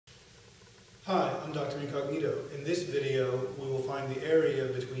Hi, I'm Dr. Incognito. In this video, we will find the area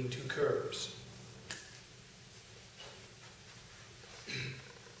between two curves.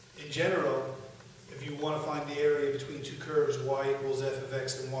 In general, if you want to find the area between two curves, y equals f of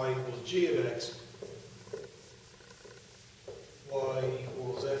x and y equals g of x, y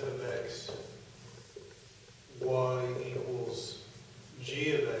equals f of x, y equals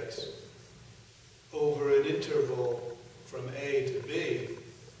g of x, over an interval from a to b,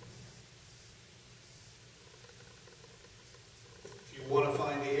 want to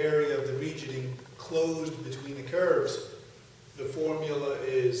find the area of the region enclosed between the curves, the formula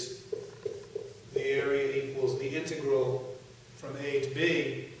is the area equals the integral from a to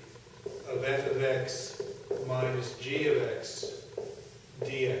b of f of x minus g of x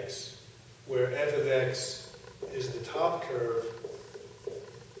dx, where f of x is the top curve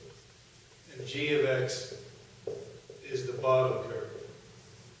and g of x is the bottom curve.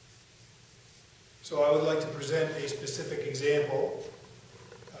 So I would like to present a specific example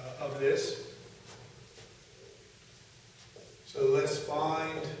of this. So let's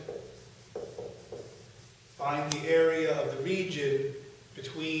find the area of the region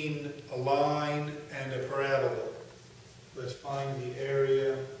between a line and a parabola. Let's find the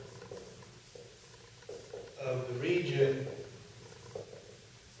area of the region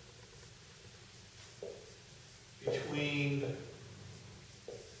between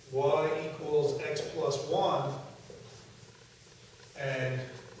y equals x plus 1 and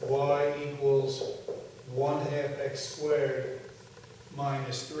y equals 1/2 x squared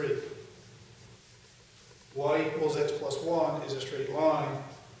minus 3. Y equals x plus 1 is a straight line,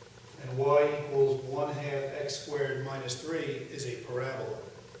 and y equals 1/2 x squared minus 3 is a parabola.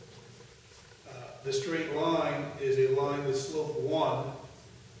 The straight line is a line with slope 1.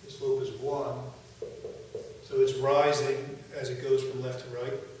 The slope is 1. So it's rising as it goes from left to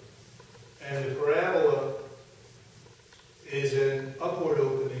right. And the parabola is an upward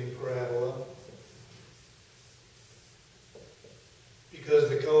opening parabola because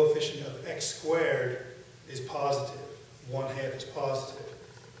the coefficient of x squared is positive. 1/2 is positive.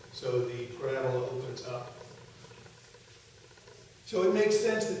 So the parabola opens up. So it makes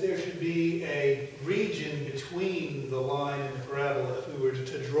sense that there should be a region between the line and the parabola. If we were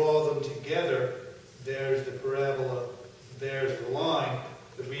to draw them together, there's the parabola, there's the line.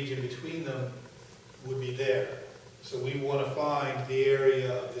 The region between them would be there. So we want to find the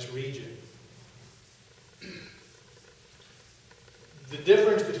area of this region. The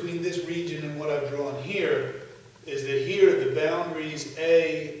difference between this region and what I've drawn here is that here the boundaries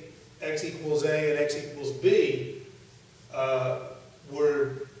a, x equals a, and x equals b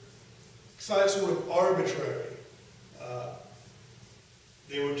were sort of arbitrary.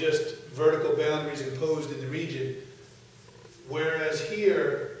 They were just vertical boundaries imposed in the region, whereas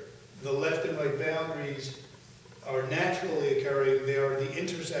here the left and right boundaries are naturally occurring. They are the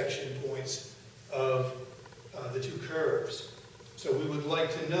intersection points of the two curves. So we would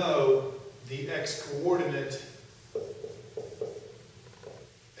like to know the x coordinate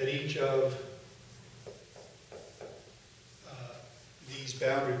at each of these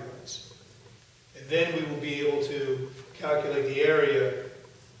boundary points. And then we will be able to calculate the area.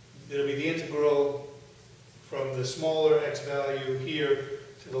 It'll be the integral from the smaller x value here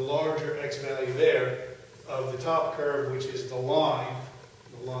to the larger x value there of the top curve, which is the line.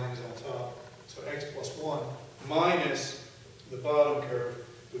 The line is on top. So x plus 1 minus the bottom curve,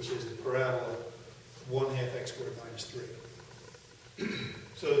 which is the parabola, 1/2 x squared minus 3.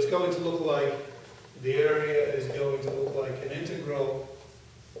 So it's going to look like, the area is going to look like an integral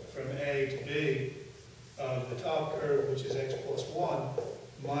from a to b of the top curve, which is x plus 1,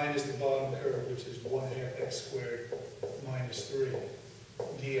 minus the bottom curve, which is 1/2 x squared minus 3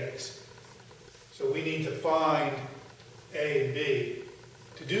 dx. So we need to find a and b.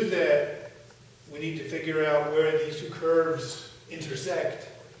 To do that, we need to figure out where these two curves intersect.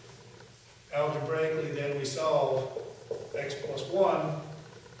 Algebraically, then we solve x plus 1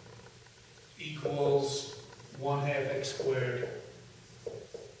 equals 1/2 x squared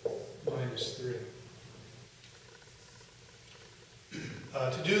minus 3.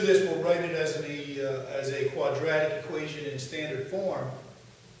 To do this, we'll write it as a quadratic equation in standard form.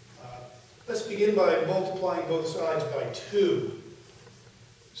 Let's begin by multiplying both sides by 2.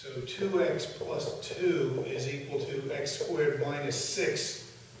 So 2x plus 2 is equal to x squared minus 6.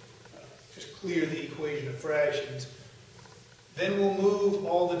 Just clear the equation of fractions. Then we'll move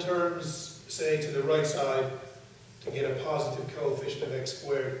all the terms, say, to the right side to get a positive coefficient of x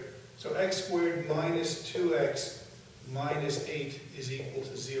squared. So x squared minus 2x minus 8 is equal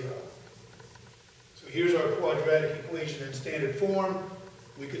to 0. So here's our quadratic equation in standard form.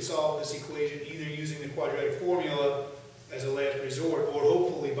 we could solve this equation either using the quadratic formula as a last resort, or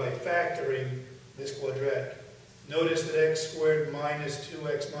hopefully by factoring this quadratic. Notice that x squared minus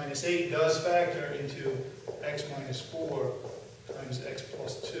 2x minus 8 does factor into x minus 4 times x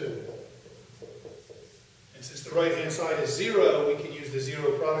plus 2. And since the right-hand side is 0, we can use the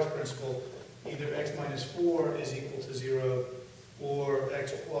zero product principle. Either x minus 4 is equal to 0, or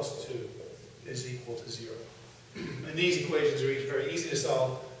x plus 2 is equal to 0. And these equations are each very easy to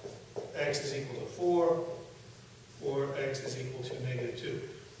solve. X is equal to 4, or x is equal to negative 2.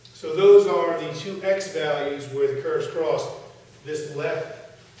 So those are the two x values where the curves cross. This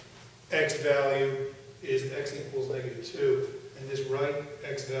left x value is x equals negative 2, and this right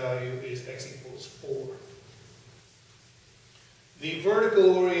x value is x equals 4. The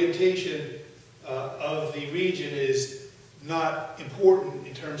vertical orientation of the region is not important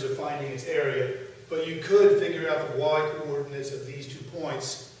in terms of finding its area, but you could figure out the y coordinates of these 2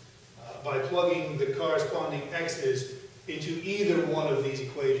 points by plugging the corresponding x's into either one of these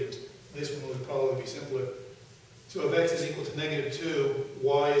equations. This one would probably be simpler. So if x is equal to negative 2,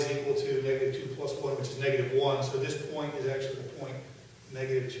 y is equal to negative 2 plus 1, which is negative 1. So this point is actually the point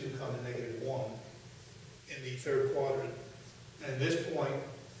negative 2, negative 1 in the third quadrant. And this point,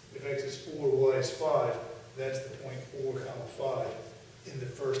 if x is 4, y is 5, that's the point 4, 5 in the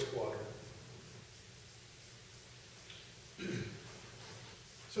first quadrant.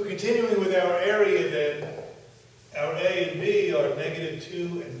 So continuing with our area then, our A and B are negative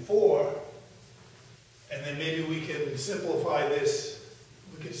 2 and 4, and then maybe we can simplify this.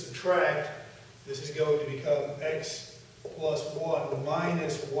 We can subtract. This is going to become x plus 1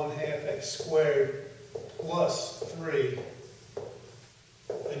 minus 1/2 x squared plus 3.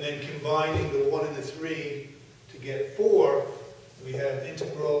 And then combining the 1 and the 3 to get 4, we have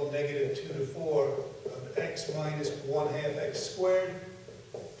integral negative 2 to 4 of x minus 1/2 x squared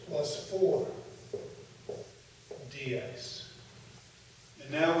plus 4 dx.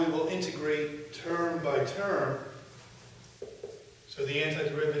 And now we will integrate term by term. So the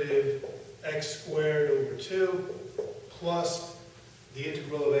antiderivative x squared over 2 plus the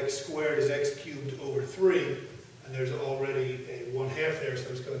integral of x squared is x cubed over 3. And there's already a 1/2 there, so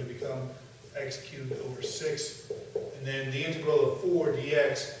it's going to become x cubed over 6. And then the integral of 4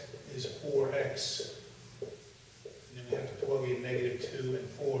 dx is 4x. And then we have to plug in negative 2 and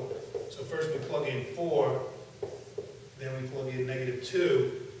 4. So first we plug in 4, then we plug in negative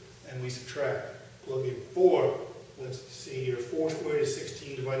 2, and we subtract. Plug in 4, let's see here, 4 squared is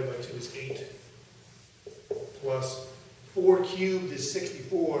 16, divided by 2 is 8, plus 4 cubed is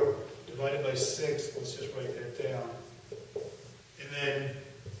 64, divided by 6, let's just write that down. And then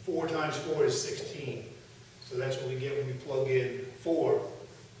 4 times 4 is 16. So that's what we get when we plug in 4.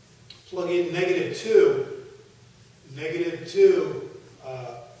 Plug in negative 2. Negative 2,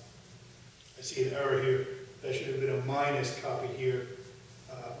 I see an error here. That should have been a minus copied here.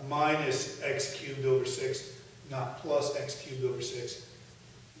 Minus x cubed over 6, not plus x cubed over 6.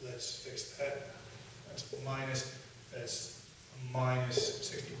 Let's fix that. That's minus, that's minus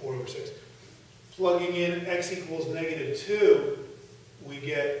 64 over 6. Plugging in x equals negative 2, we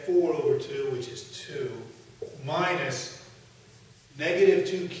get 4 over 2, which is 2, minus negative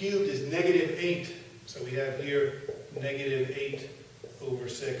 2 cubed is negative 8. So we have here negative 8 over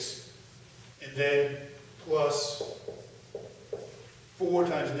 6. And then plus 4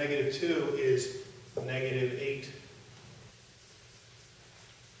 times negative 2 is negative 8.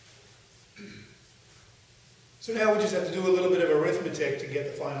 So now we just have to do a little bit of arithmetic to get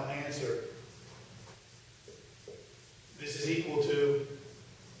the final answer. This is equal to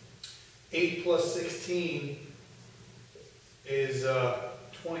 8 plus 16 is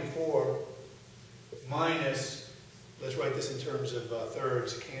 24 minus, let's write this in terms of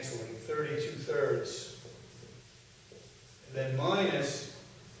thirds, canceling, 32 thirds. And then minus,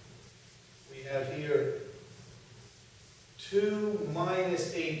 we have here 2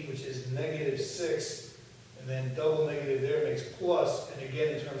 minus 8, which is negative 6. And then double negative there makes plus. And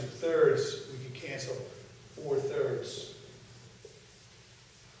again, in terms of thirds, we can cancel 4 thirds.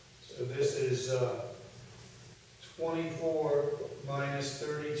 So this is 24 minus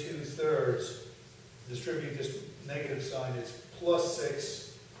 32 thirds. Distribute this negative sign, it's plus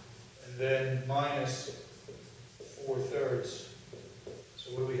 6, and then minus 4 thirds.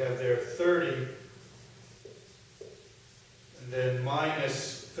 So what do we have there? 30, and then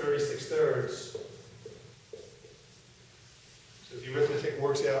minus 36 thirds. So the arithmetic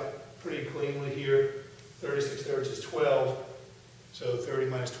works out pretty cleanly here. 36 thirds is 12. So 30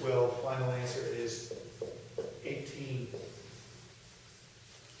 minus 12, final answer is 18.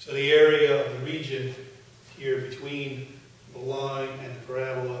 So the area of the region here between the line and the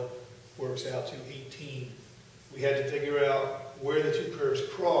parabola works out to 18. We had to figure out where the two curves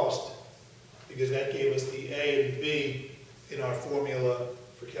crossed, because that gave us the A and B in our formula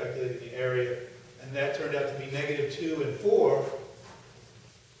for calculating the area. And that turned out to be -2 and 4.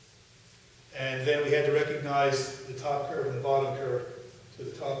 And then we had to recognize the top curve and the bottom curve. So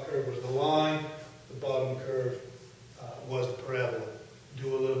the top curve was the line, the bottom curve was the parabola.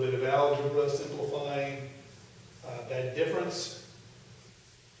 Do a little bit of algebra, simplifying that difference.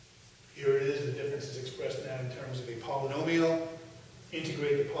 Here it is, the difference is expressed now in terms of a polynomial.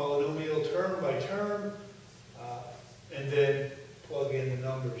 Integrate the polynomial term by term, and then plug in the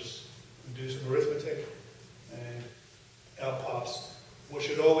numbers. Do some arithmetic, and out pops what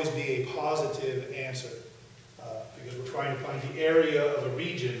should always be a positive answer, because we're trying to find the area of a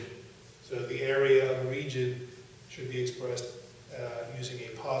region. So the area of a region should be expressed using a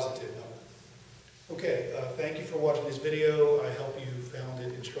positive number. Okay, thank you for watching this video. I hope you found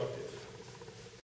it instructive.